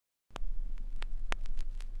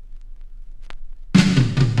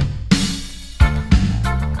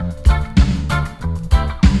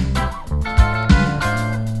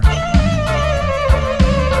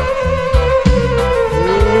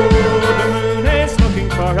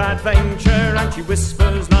adventure, and she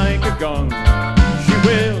whispers like a gong. She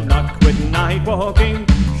will not quit night walking,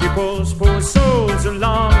 she pulls poor souls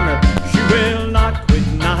along. She will not quit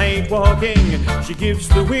night walking, she gives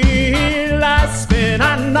the wheel a spin,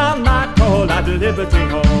 and on that call at Liberty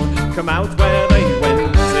Hall, come out where they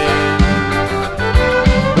went in.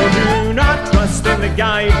 Oh, do not trust in the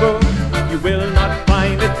guidebook, you will not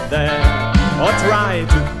find it there. Or try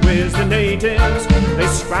to quiz the natives, they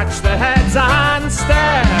scratch their heads and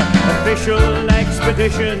stare. Official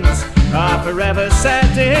expeditions are forever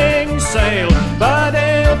setting sail, but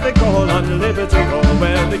if they call on Liberty Hall,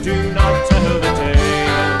 well, they do not tell the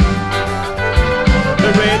tale.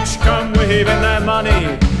 The rich come waving their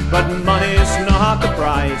money, but money's not the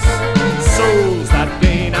price. Souls that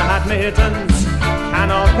gain admittance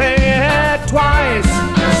cannot pay it twice.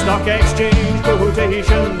 Stock exchange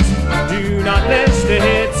quotations do not list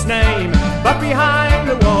its name, but behind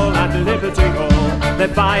the wall at Liberty Hall, they're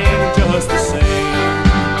buying just the same.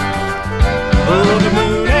 Oh, the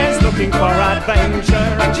moon is looking for adventure,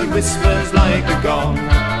 and she whispers like a gong.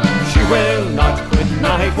 She will not quit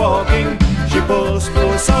night walking, she pulls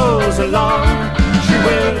poor souls along. She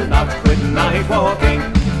will not quit night walking,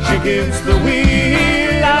 she gives the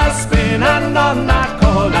wheel a spin, and on that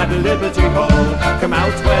call at Liberty Hall, come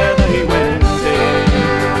out where they went in.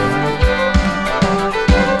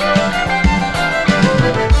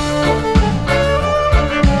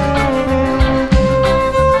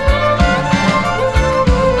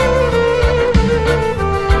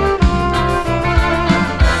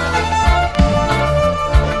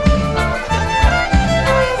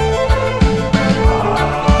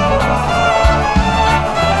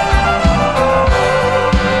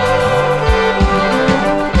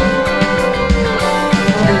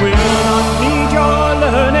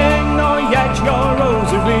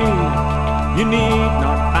 You need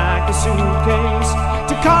not pack a suitcase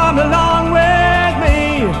to come along with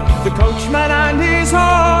me. The coachman and his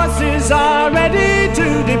horses are ready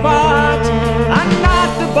to depart, and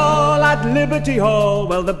at the ball at Liberty Hall,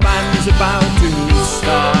 well, the band's about to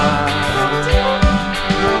start.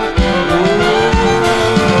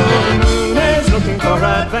 The moon is looking for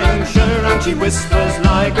adventure, and she whispers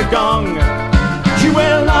like a gong. She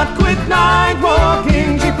will not quit night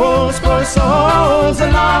walking, she pulls poor souls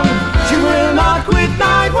along. She will not quit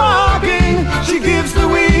night walking, she gives the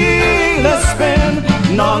wheel a spin.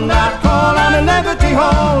 And on that call on a Liberty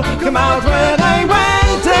Hall, come out where they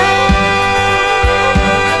went in.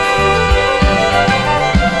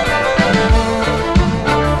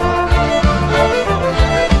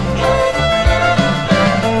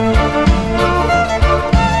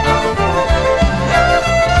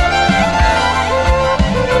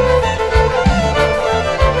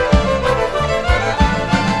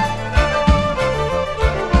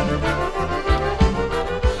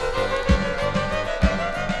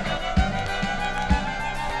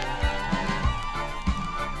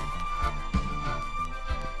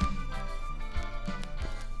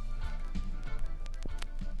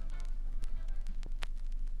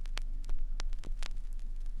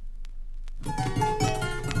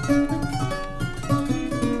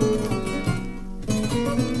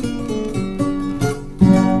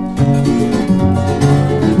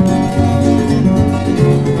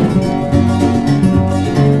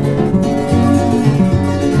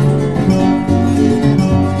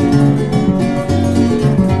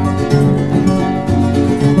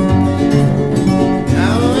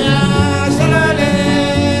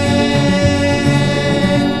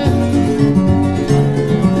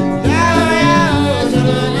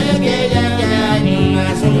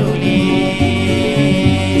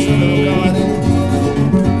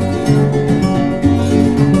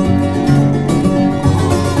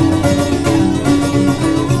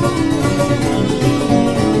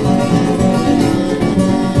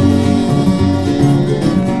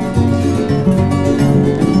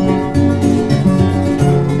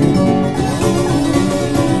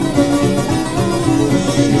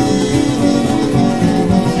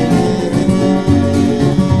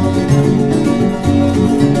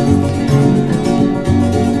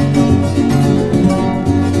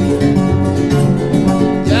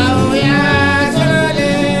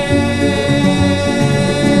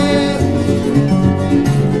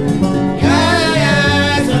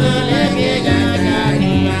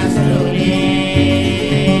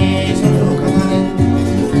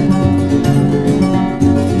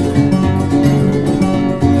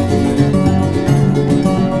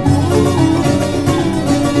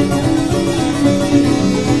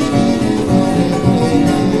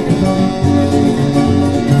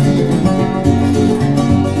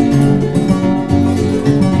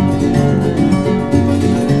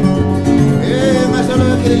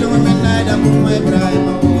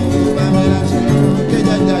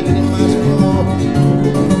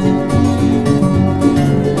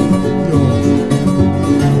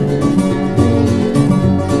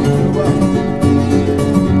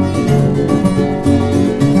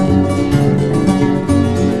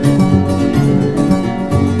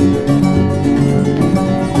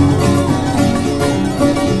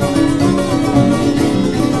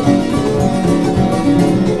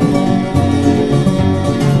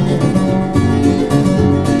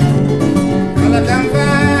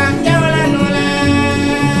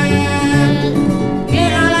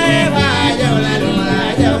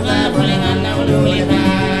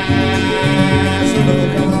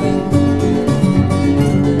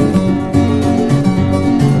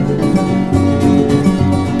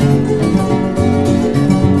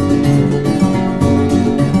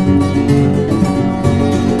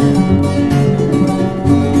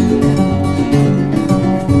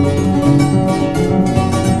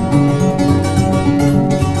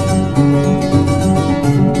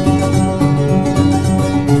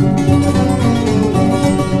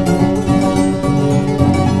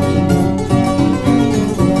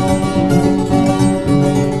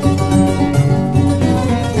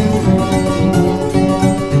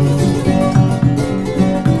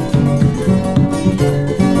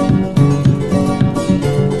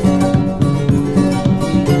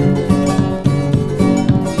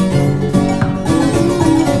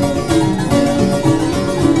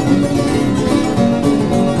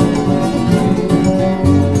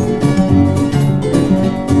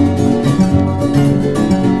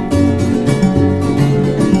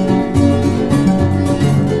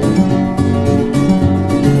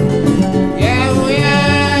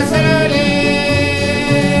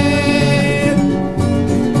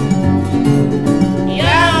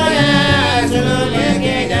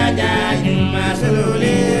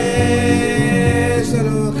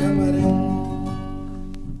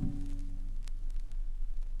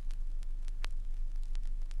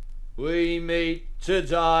 to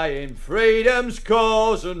die in freedom's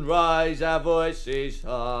cause and raise our voices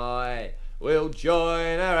high. We'll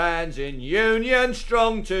join our hands in union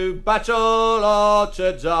strong to battle or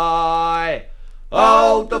to die.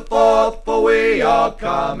 Hold the fort, for we are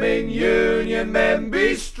coming, Union men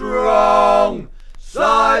be strong.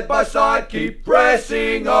 Side by side keep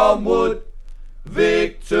pressing onward,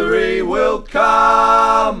 victory will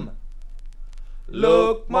come.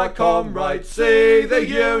 Look, my comrades, see the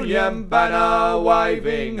Union banner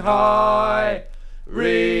waving high.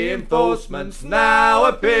 Reinforcements now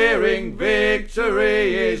appearing,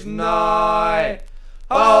 victory is nigh.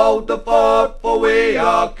 Hold the fort, for we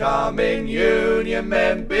are coming, Union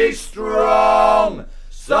men be strong.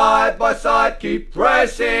 Side by side keep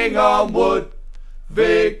pressing onward,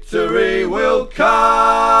 victory will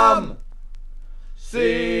come.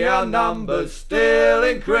 See our numbers still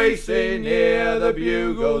increasing, hear the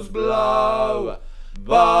bugles blow.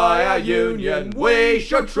 By our union we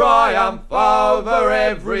shall triumph over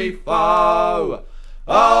every foe.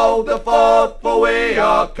 Hold the fort, for we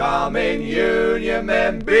are coming, Union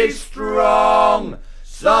men be strong.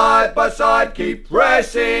 Side by side keep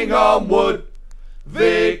pressing onward,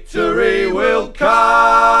 victory will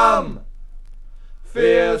come.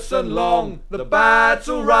 Fierce and long the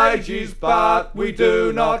battle rages, but we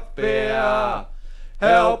do not fear.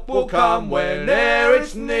 Help will come whene'er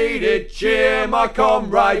it's needed, cheer my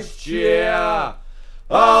comrades, cheer.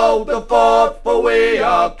 Hold the fort, for we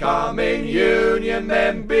are coming, Union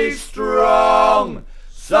men be strong.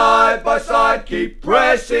 Side by side keep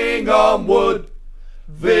pressing onward,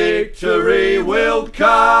 victory will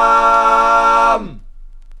come.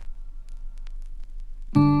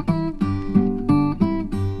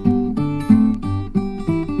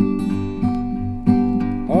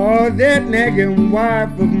 Oh, that nagging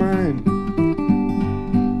wife of mine,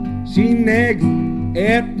 she nags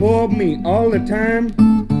at for me all the time.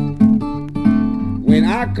 When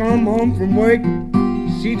I come home from work,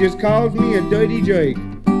 she just calls me a dirty jerk.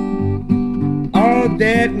 Oh,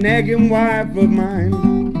 that nagging wife of mine.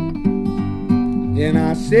 Then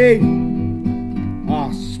I say,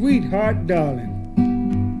 oh, sweetheart, darling,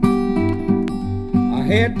 I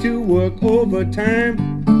had to work overtime.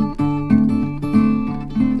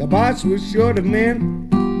 The boss was short of men,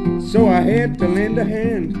 so I had to lend a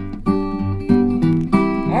hand.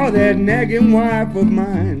 Oh, that nagging wife of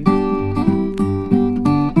mine.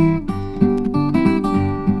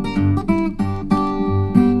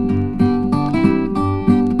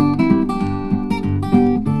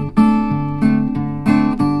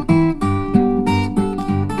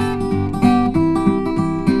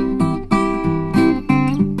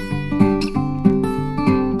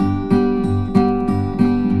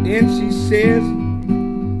 And she says,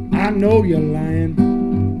 I know you're lying.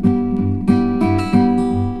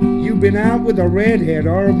 Been out with a redhead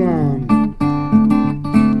or a blonde.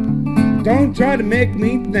 Don't try to make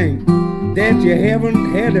me think that you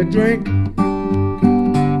haven't had a drink.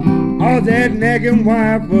 Oh, that nagging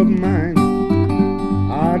wife of mine.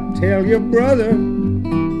 I tell you, brother,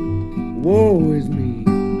 woe is me.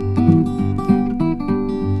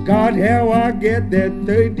 God, how I get that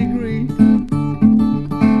 3rd degree.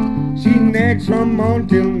 She nags from morn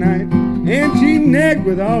till night, and she nags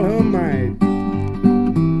with all her might.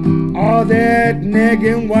 Oh, that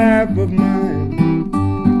nagging wife of mine.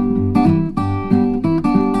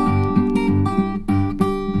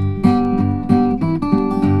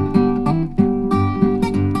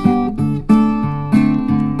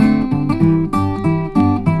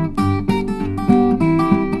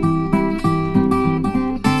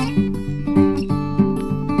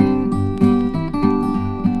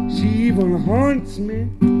 She even haunts me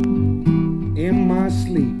in my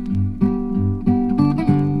sleep.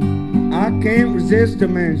 I can't resist her,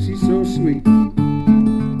 man, she's so sweet.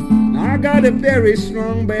 I got a very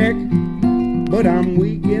strong back, but I'm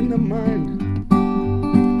weak in the mind.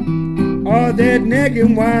 Oh, that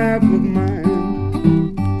nagging wife of mine.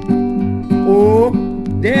 Oh,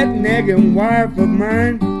 that nagging wife of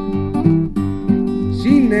mine.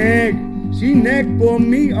 She nag for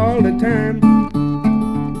me all the time.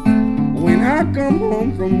 When I come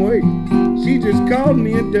home from work, she just called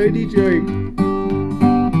me a dirty jerk.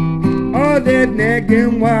 Oh, that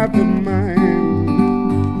nagging wife of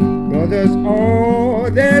mine. Brothers, oh,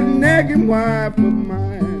 that nagging wife of mine.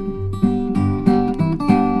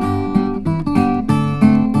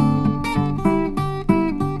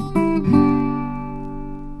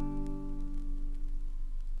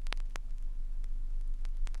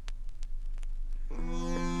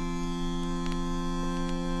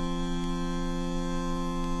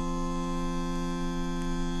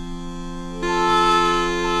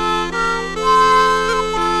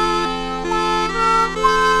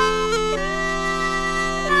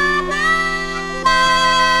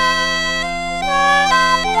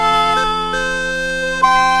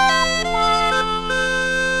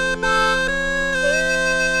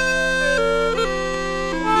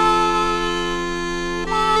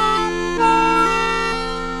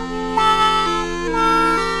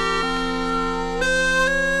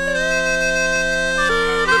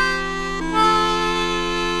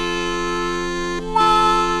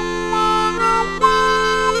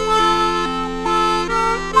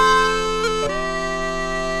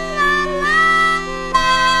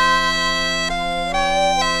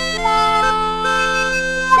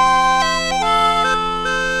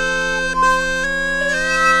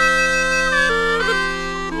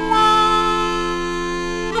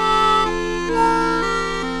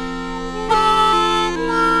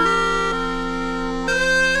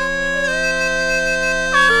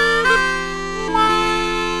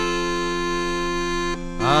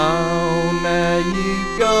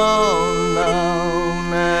 you've gone, oh,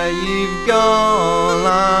 now you've gone,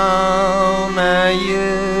 oh, now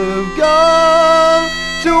you've gone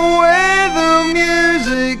to where the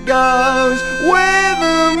music goes, where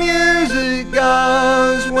the music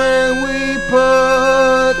goes, when we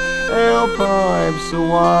put our pipes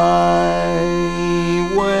away,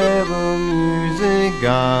 where the music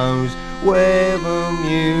goes, where the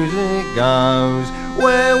music goes,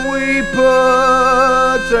 when we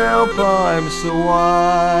put our pipes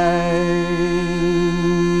away.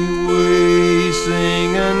 We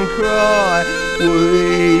sing and cry,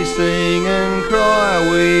 we sing and cry,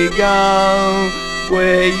 we go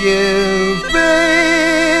where you've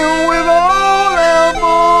been with all our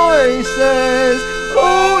voices,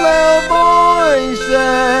 all our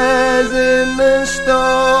voices in the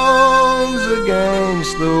storms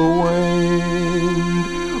against the wind,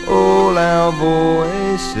 all our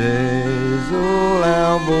voices, all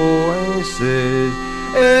our voices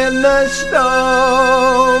in the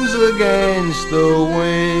storms against the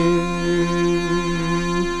wind.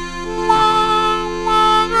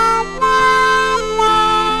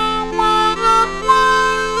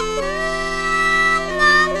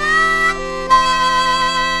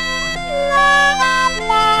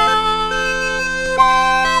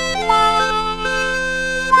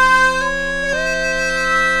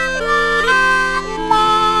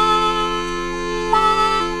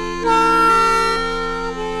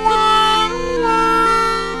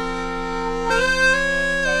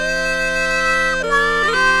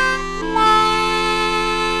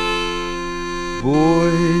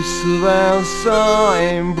 Voice of our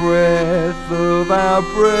sighing, breath of our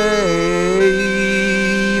breathing,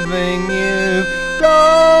 you've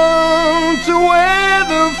gone to where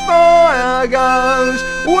the fire goes,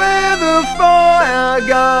 where the fire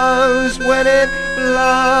goes, when it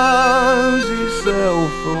blows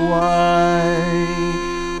itself away,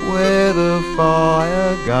 where the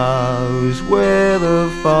fire goes, where the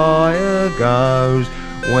fire goes,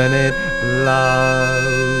 when it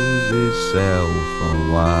blows itself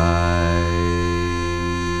away.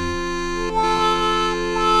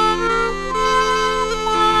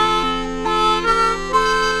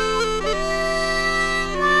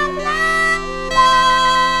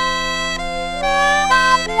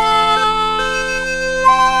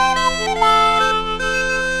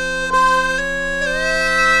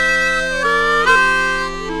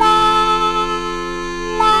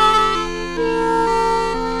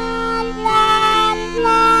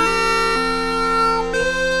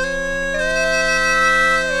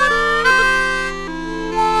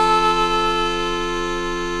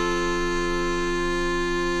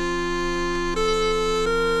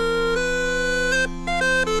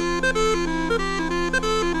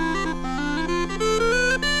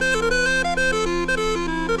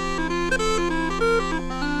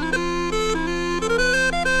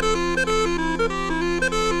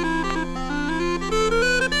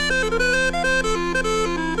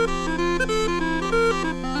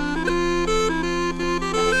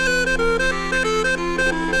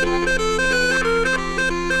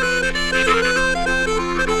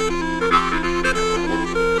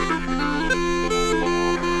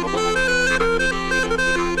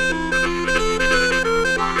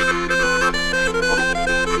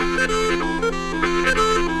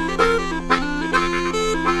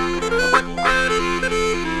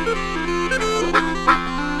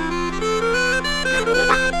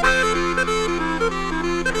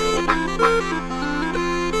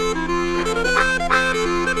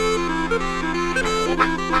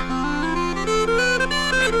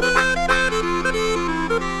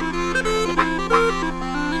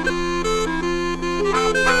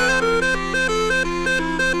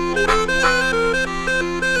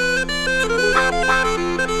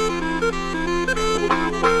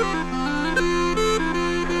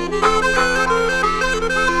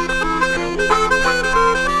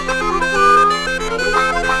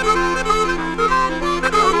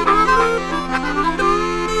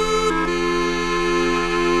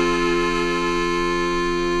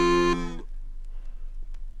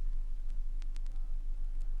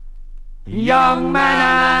 Young men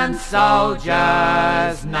and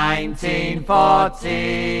soldiers,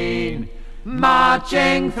 1914,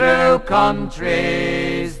 marching through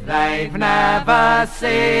countries they've never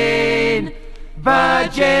seen.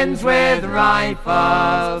 Virgins with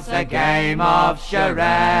rifles, a game of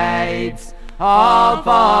charades, all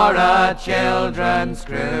for a children's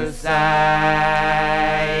crusade.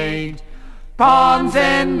 Pawns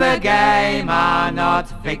in the game are not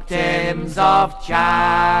victims of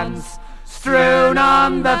chance, strewn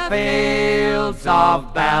on the fields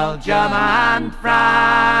of Belgium and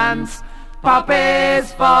France.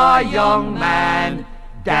 Poppies for young men,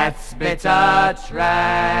 death's bitter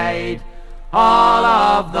trade. All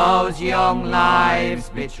of those young lives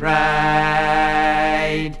betrayed.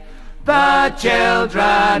 The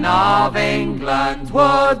children of England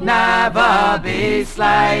would never be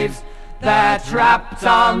slaves. They're trapped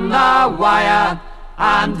on the wire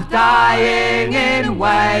and dying in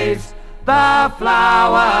waves. The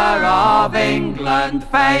flower of England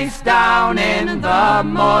face down in the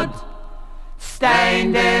mud,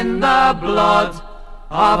 stained in the blood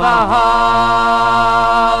of a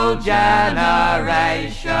whole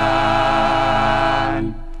generation.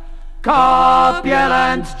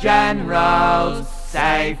 Corpulent generals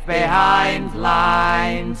safe behind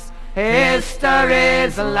lines,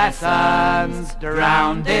 history's lessons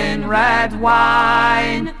drowned in red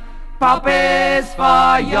wine. Poppies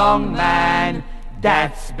for young men,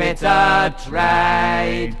 death's bitter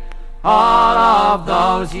trade. All of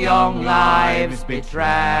those young lives betrayed.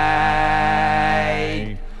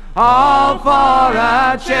 All for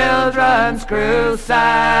a children's crusade.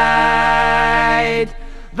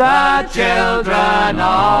 The children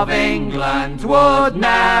of England would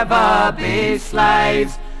never be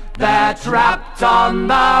slaves. They're trapped on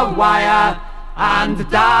the wire and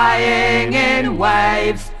dying in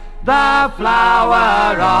waves. The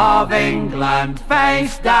flower of England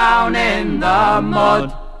face down in the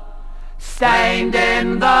mud, stained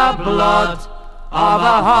in the blood of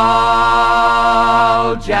a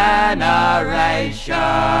whole generation.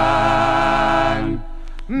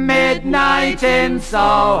 Midnight in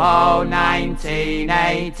Soho,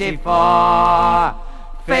 1984.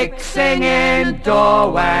 Fixing in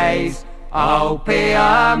doorways,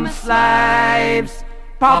 opium slaves.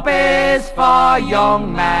 Poppies for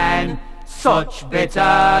young men, such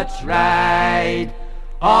bitter trade.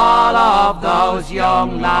 All of those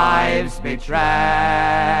young lives betrayed.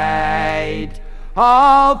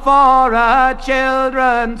 All for a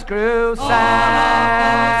children's crusade.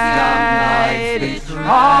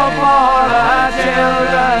 All for a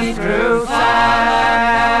children's crusade.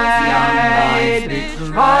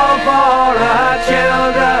 All for a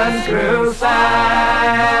children's crusade.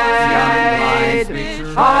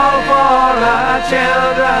 All for a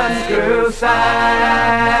children's crusade.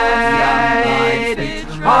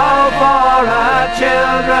 All for a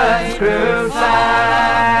children's crusade.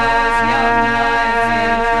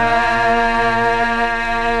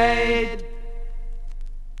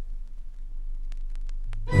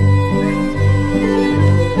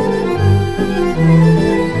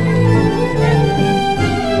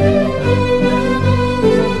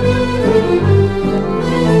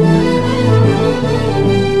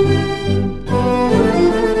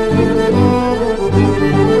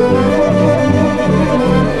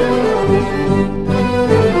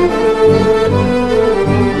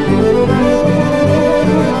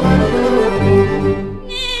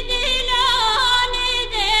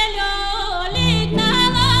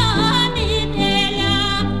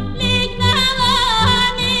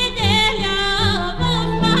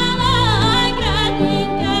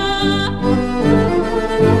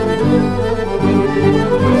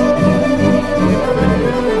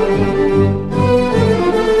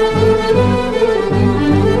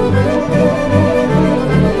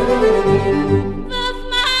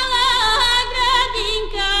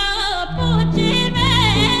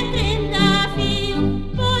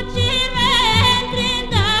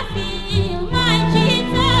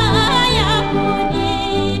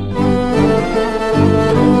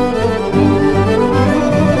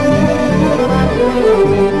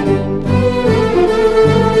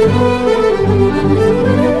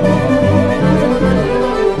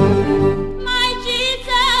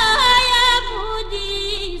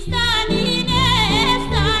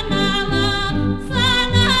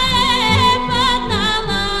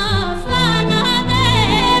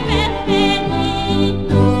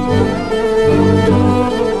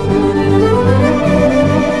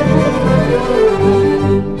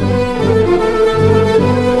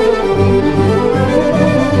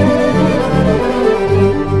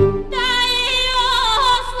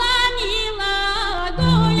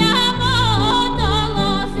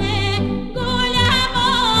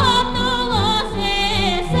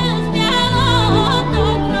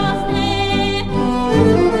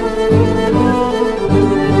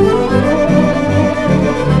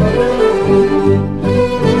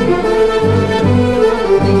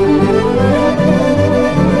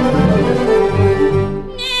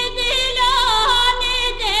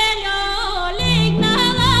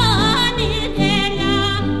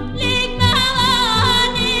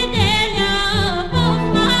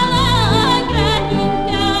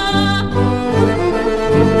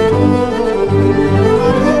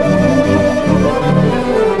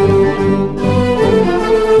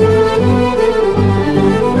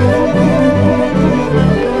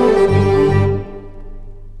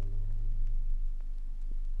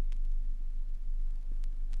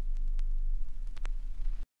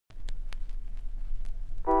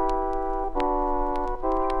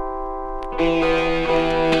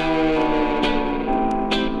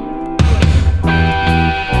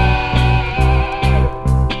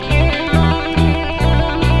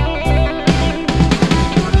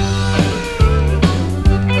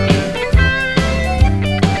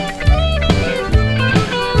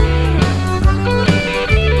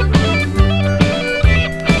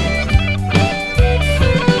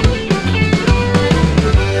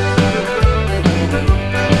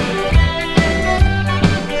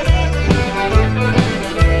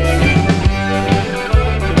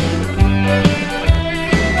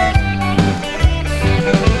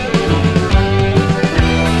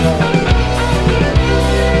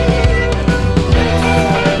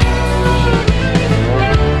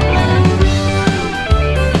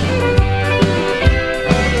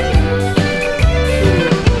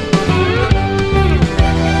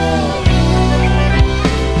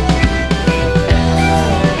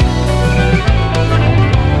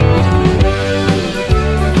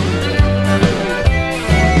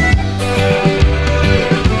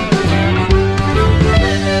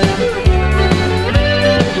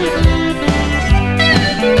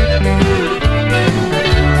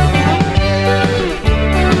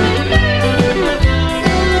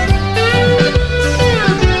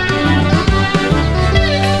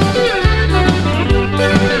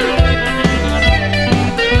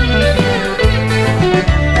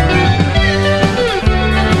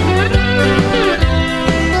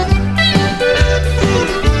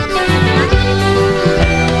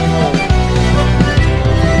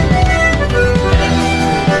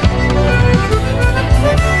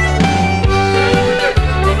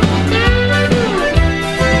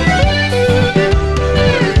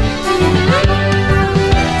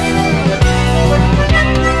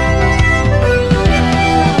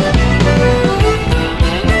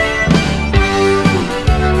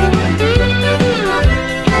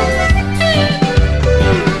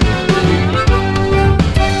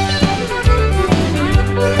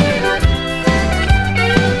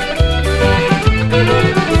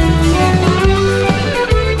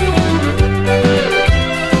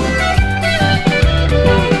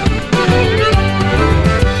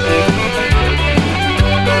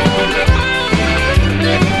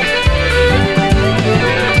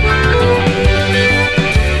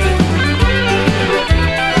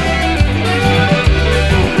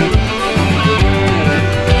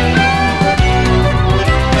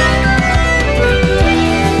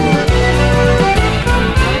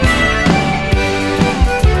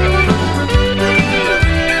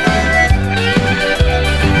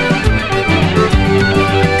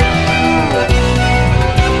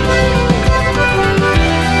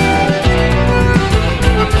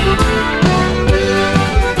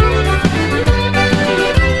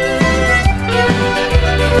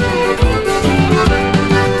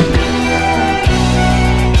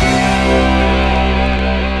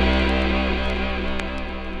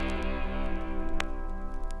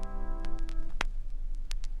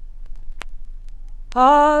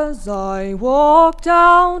 As I walked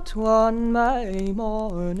out one May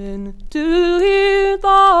morning to hear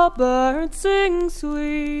the birds sing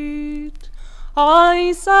sweet,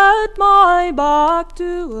 I set my back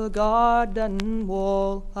to a garden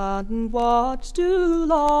wall and watched two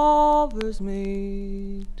lovers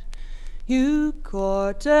meet. You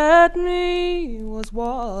courted me, was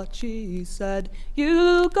what she said.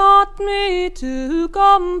 You got me to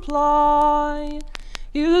comply.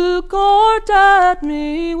 You courted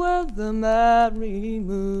me with a merry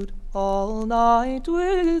mood, all night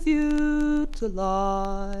with you to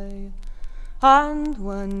lie. And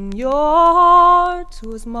when your heart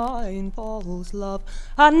was mine, false love,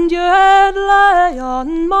 and your head lay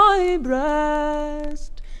on my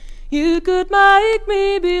breast, you could make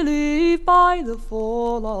me believe by the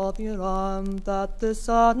fall of your arm that the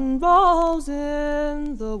sun rose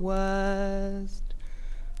in the west.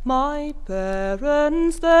 My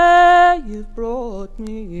parents, they've brought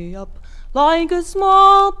me up like a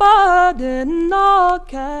small bird in a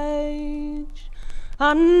cage,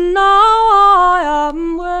 and now I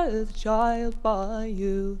am with child by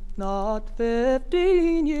you, not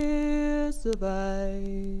 15 years of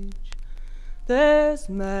age. There's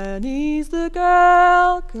many's the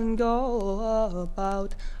girl can go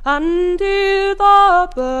about and hear the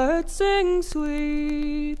birds sing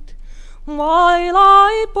sweet, while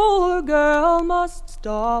I, poor girl, must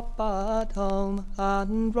stop at home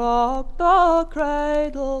and rock the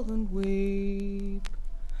cradle and weep.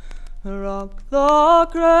 Rock the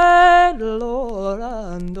cradle o'er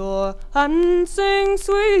and o'er and sing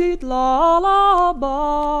sweet lullaby.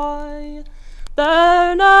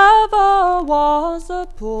 There never was a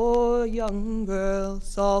poor young girl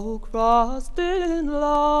so crossed in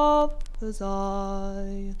love as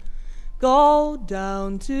I. Go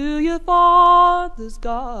down to your father's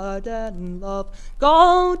garden, love.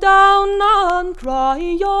 Go down and cry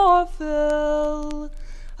your fill.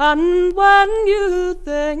 And when you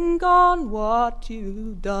think on what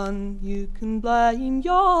you've done, you can blame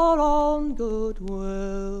your own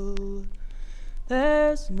goodwill.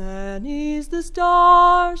 There's many's the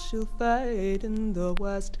stars shall fade in the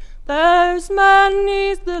west. There's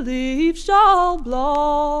many's the leaves shall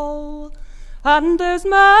blow. And there's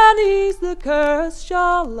many's the curse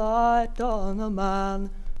shall light on a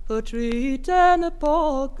man for treating a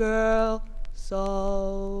poor girl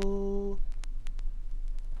so.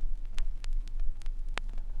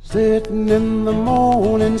 Sitting in the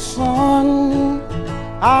morning sun,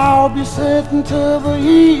 I'll be sitting till the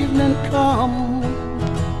evening come,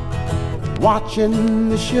 watching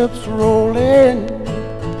the ships roll in,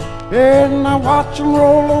 and I watch them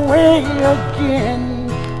roll away again.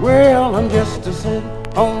 Well, I'm just a sitting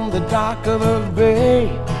on the dock of the bay,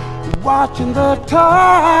 watching the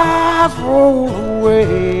tides roll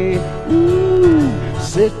away.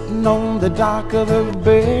 Sitting on the dock of the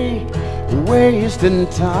bay, wasting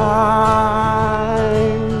time.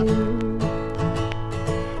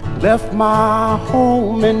 Left my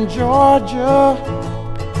home in Georgia,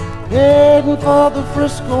 heading for the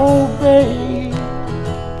Frisco Bay.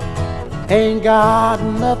 Ain't got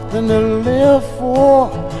nothing to live for,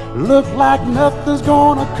 look like nothing's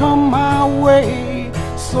gonna come my way.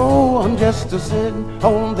 So I'm just a-sitting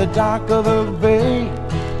on the dock of the bay,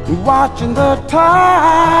 watching the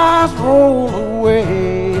tides roll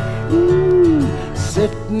away.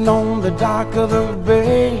 Sitting on the dock of the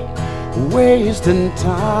bay, wasting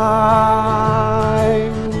time.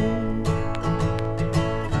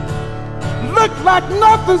 Look like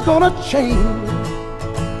nothing's gonna change,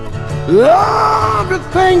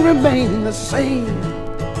 everything remains the same.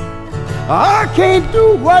 I can't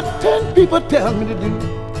do what 10 people tell me to do,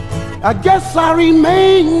 I guess I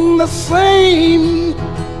remain the same.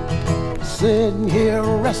 Sitting here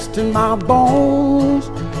resting my bones,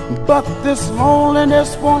 but this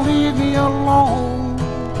loneliness won't leave me alone.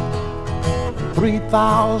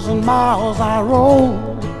 3,000 miles I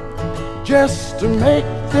rode just to make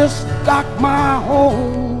this dock my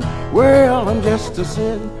home. Well, I'm just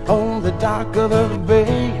a-sitting on the dock of the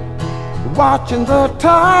bay, watching the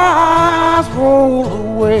tides roll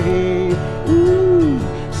away.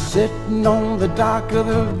 Sitting on the dock of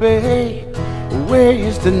the bay,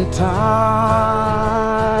 wasting time.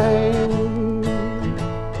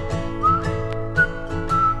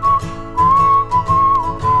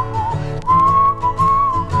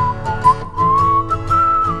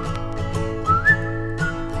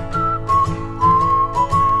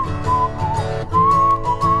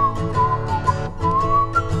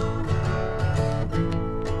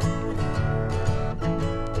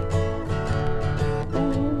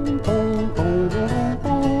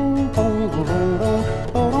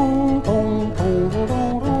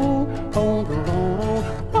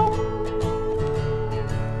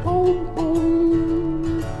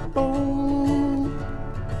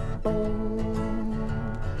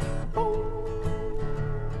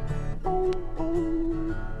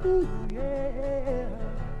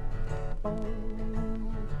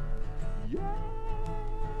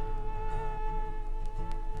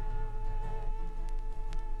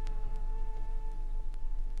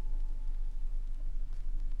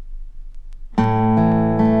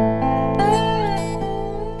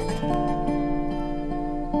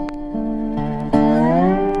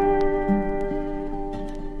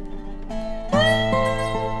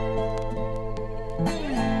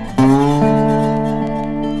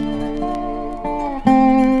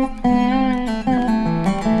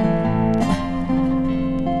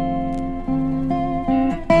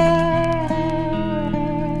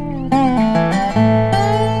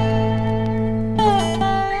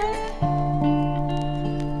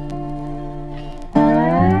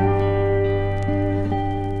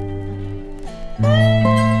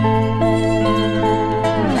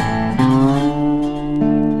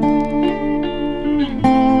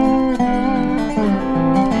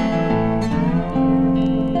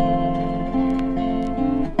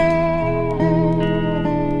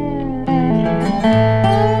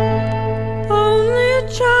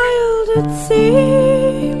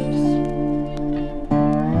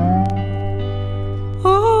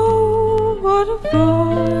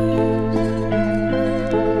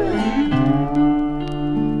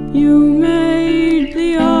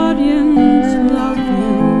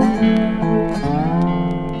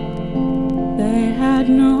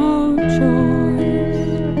 no choice.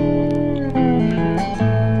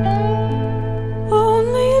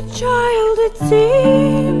 Only a child it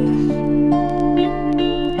seems,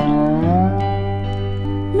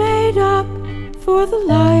 made up for the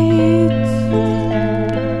lights.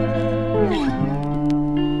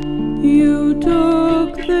 You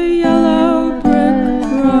took the yellow brick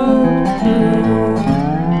road to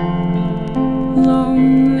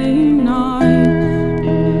lonely nights,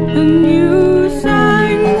 and you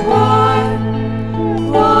sang why,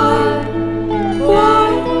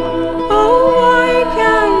 oh why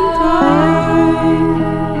can't I?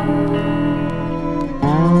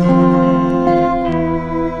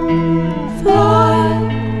 Fly,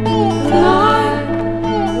 fly,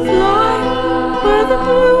 fly, where the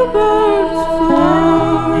bluebirds fly.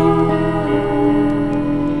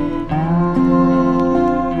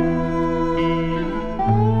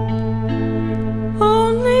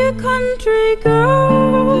 Only a country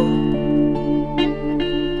girl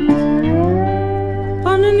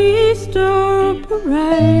on an Easter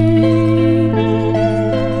parade.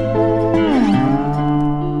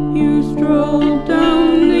 You strolled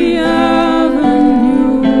down the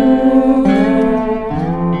avenue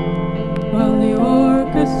while the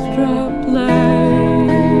orchestra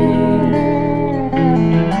played.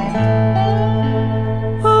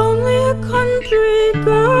 Only a country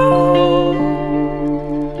girl,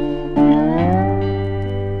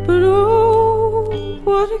 but oh,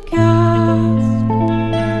 what a gasp.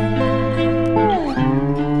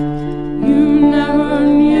 You never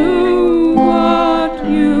knew what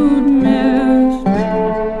you'd missed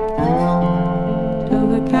till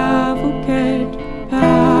the cavalcade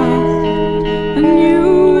passed, and you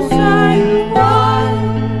sang why,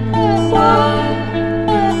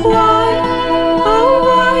 oh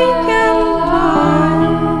why can't I?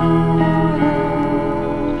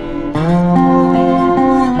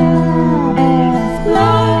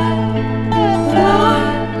 Fly, fly,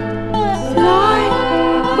 fly,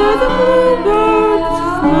 where the bluebirds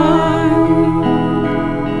fly.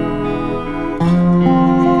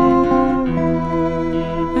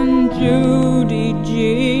 And Judy G,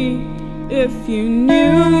 if you knew,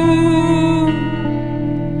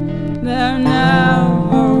 there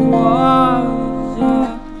never was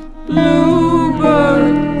a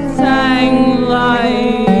bluebird sang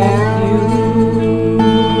like you.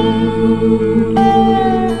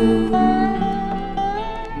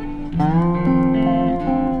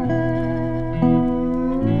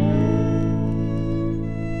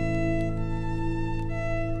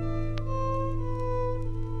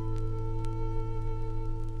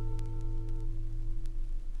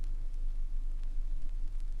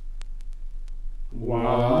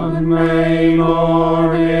 One May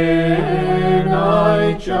morning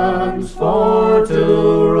I chanced for to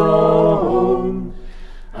roam,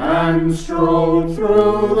 and strolled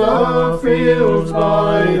through the fields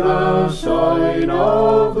by the side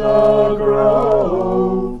of the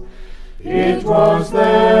grove. It was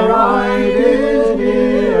there I did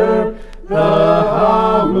hear the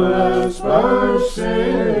hamlet's birds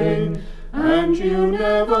sing, and you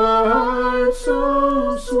never heard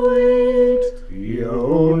so sweet.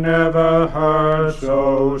 You never heard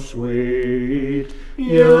so sweet.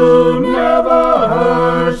 You never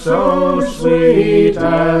heard so sweet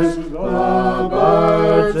as the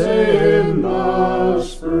birds in the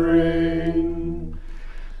spring.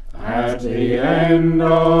 At the end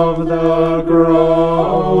of the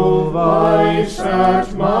grove I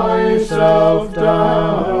sat myself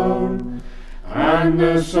down, and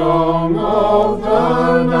the song of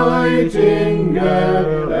the nightingale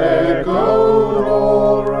echoed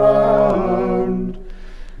all round.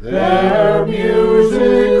 Their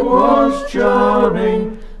music was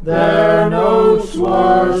charming, their notes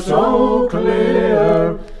were so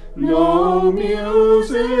clear. No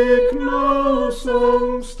music, no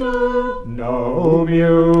songster. No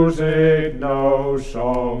music, no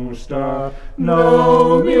songster.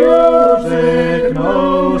 No music,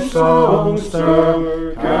 no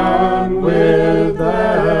songster can with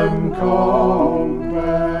them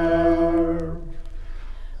compare.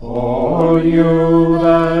 All you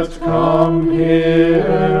that come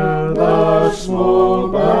here, the small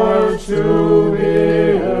birds to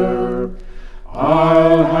hear,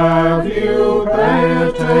 I'll have you pay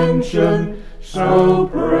attention, so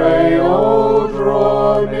pray all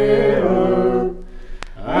draw near.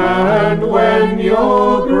 And when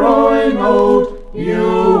you're growing old,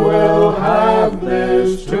 you will have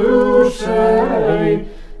this to say,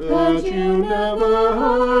 that you never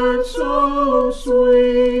heard so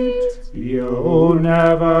sweet. You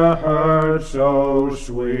never heard so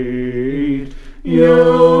sweet.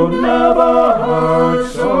 You never heard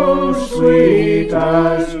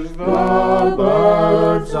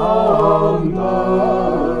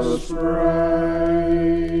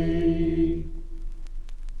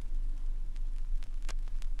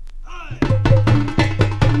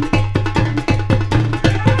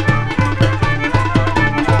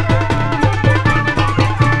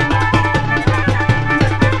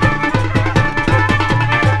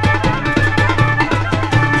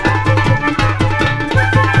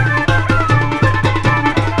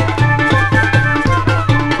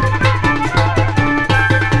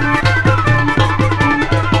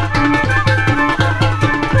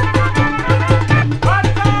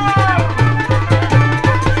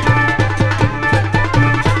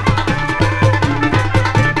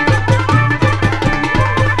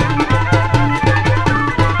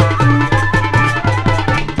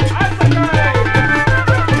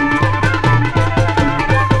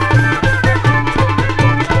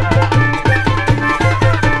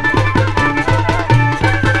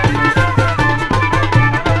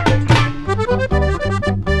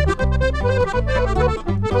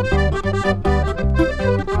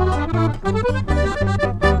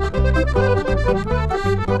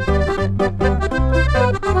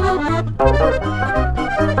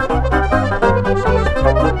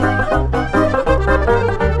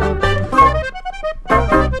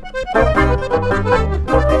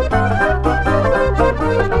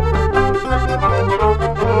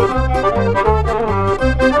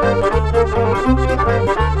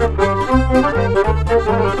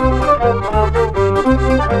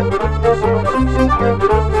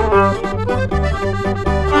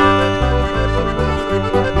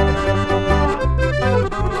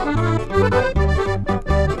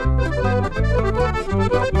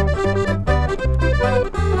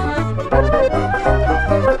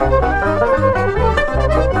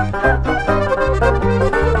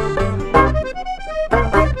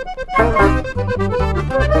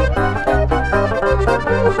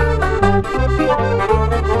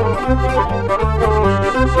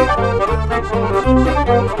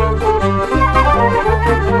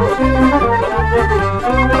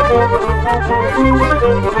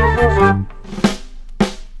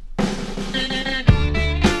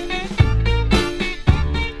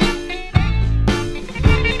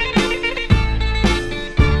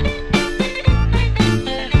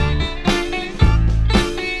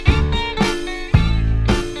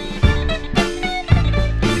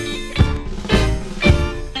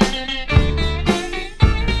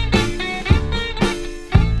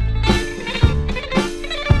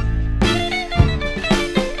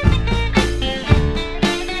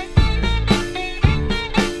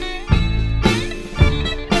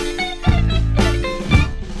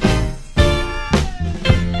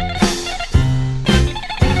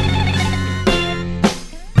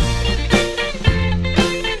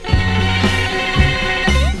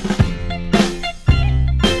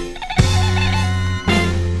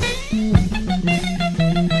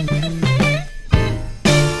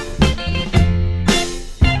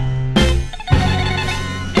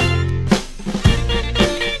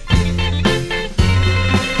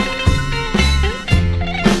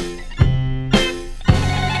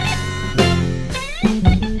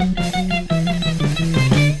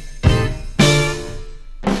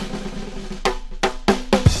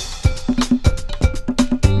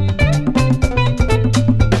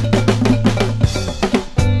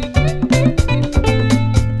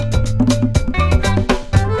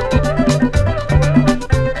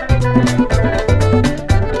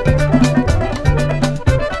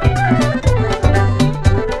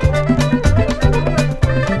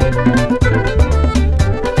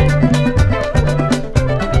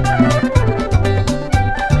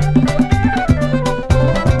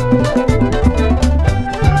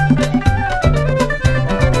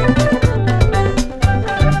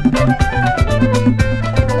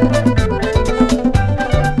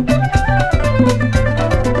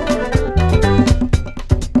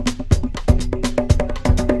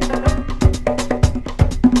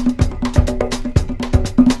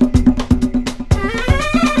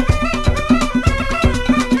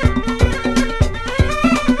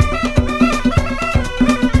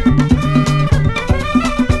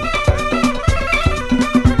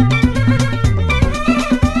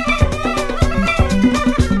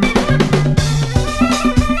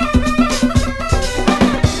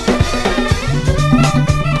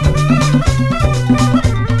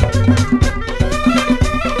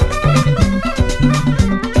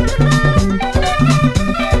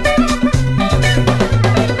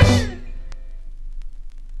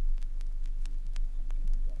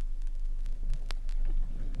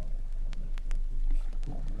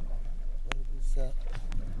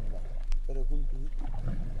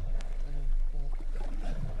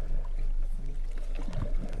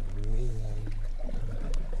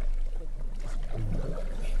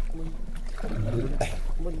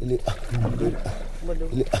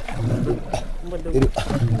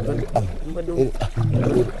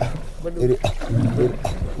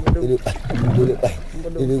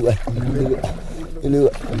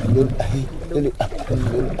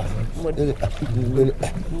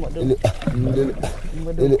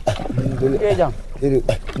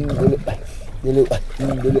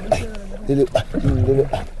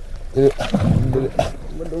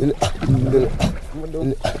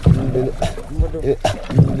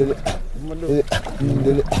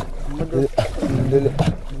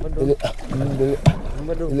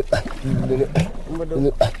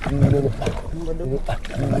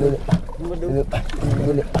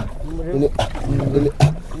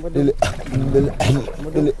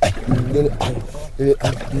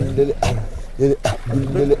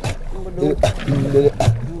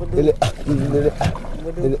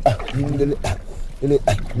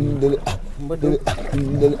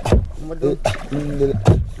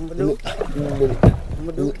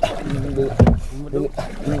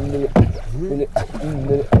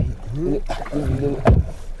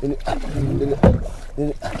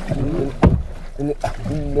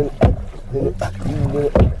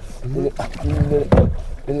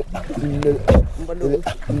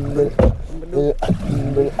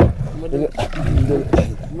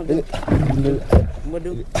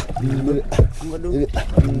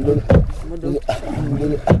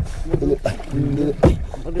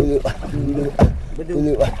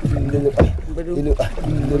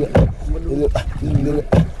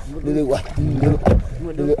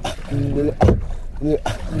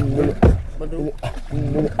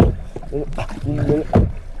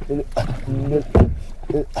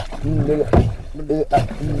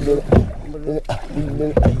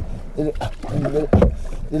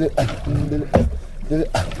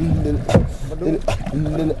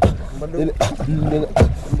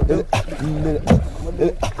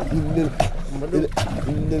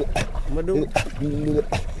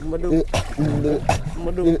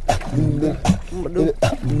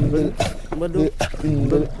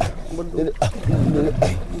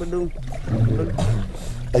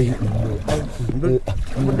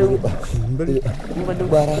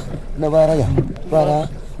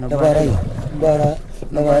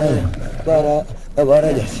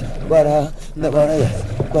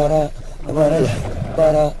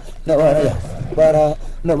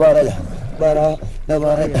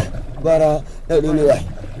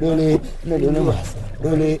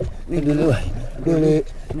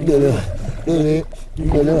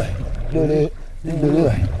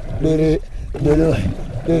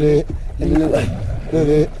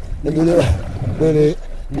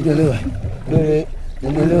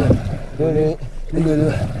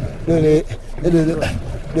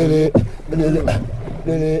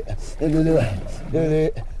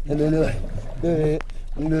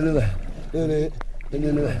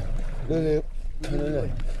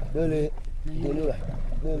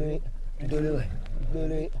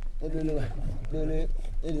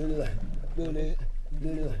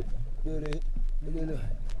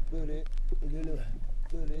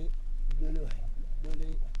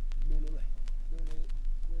Dialo.